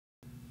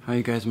Hi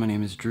you guys, my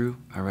name is Drew.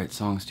 I write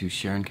songs to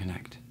share and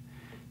connect.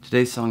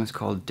 Today's song is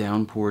called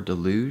Downpour,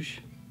 Deluge.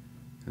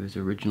 It was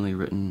originally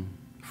written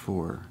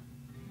for...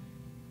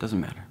 doesn't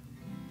matter.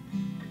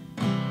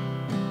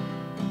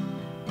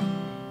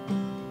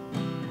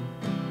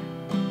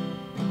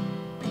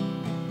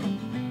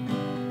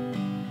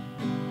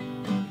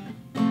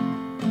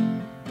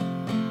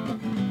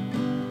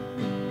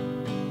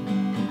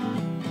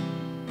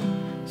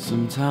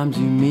 Sometimes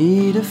you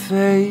meet a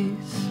face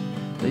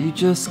that you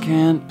just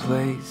can't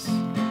place,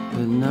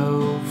 but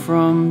know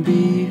from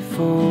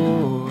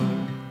before.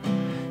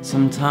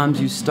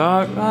 Sometimes you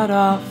start right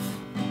off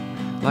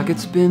like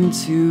it's been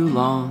too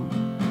long.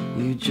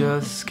 You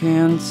just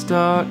can't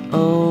start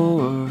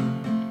over.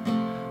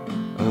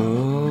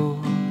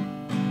 Oh,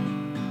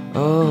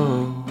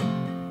 oh,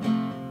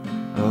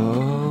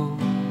 oh,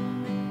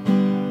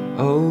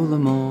 oh,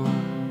 l'amour.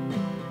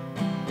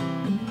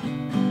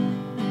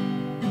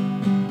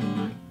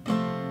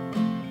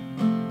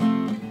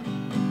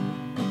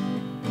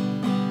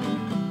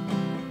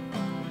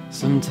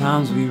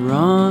 Sometimes we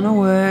run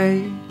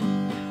away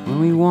when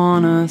we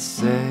wanna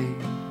say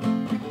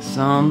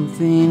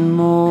something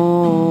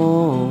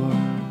more.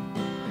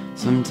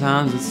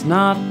 Sometimes it's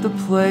not the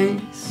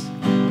place,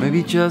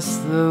 maybe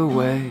just the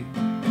way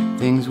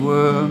things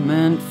were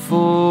meant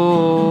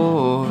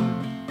for.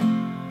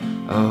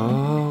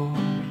 Oh,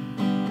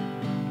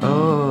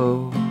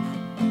 oh,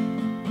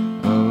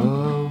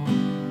 oh.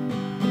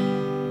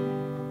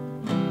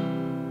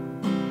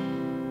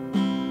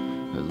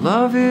 But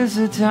love is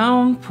a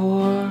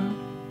downpour,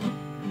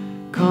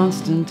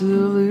 constant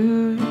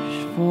deluge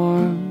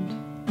formed,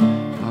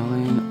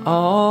 falling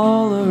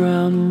all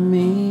around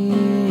me.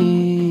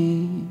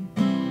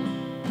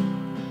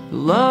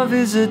 Love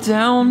is a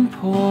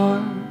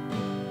downpour,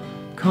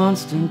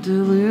 constant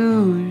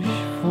deluge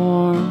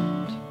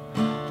formed,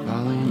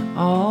 falling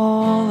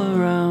all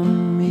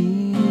around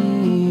me.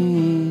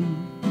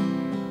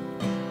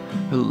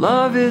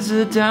 Love is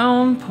a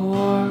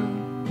downpour,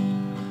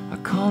 a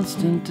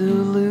constant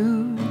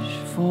deluge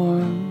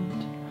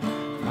formed,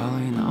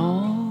 falling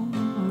all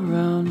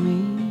around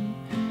me.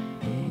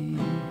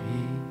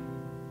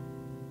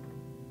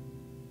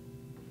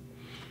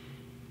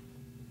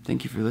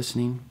 Thank you for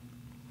listening.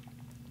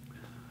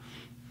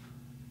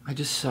 I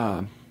just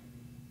saw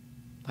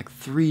like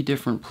 3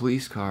 different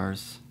police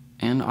cars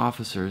and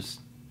officers.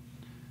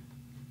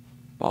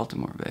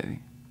 Baltimore, baby.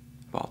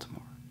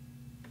 Baltimore.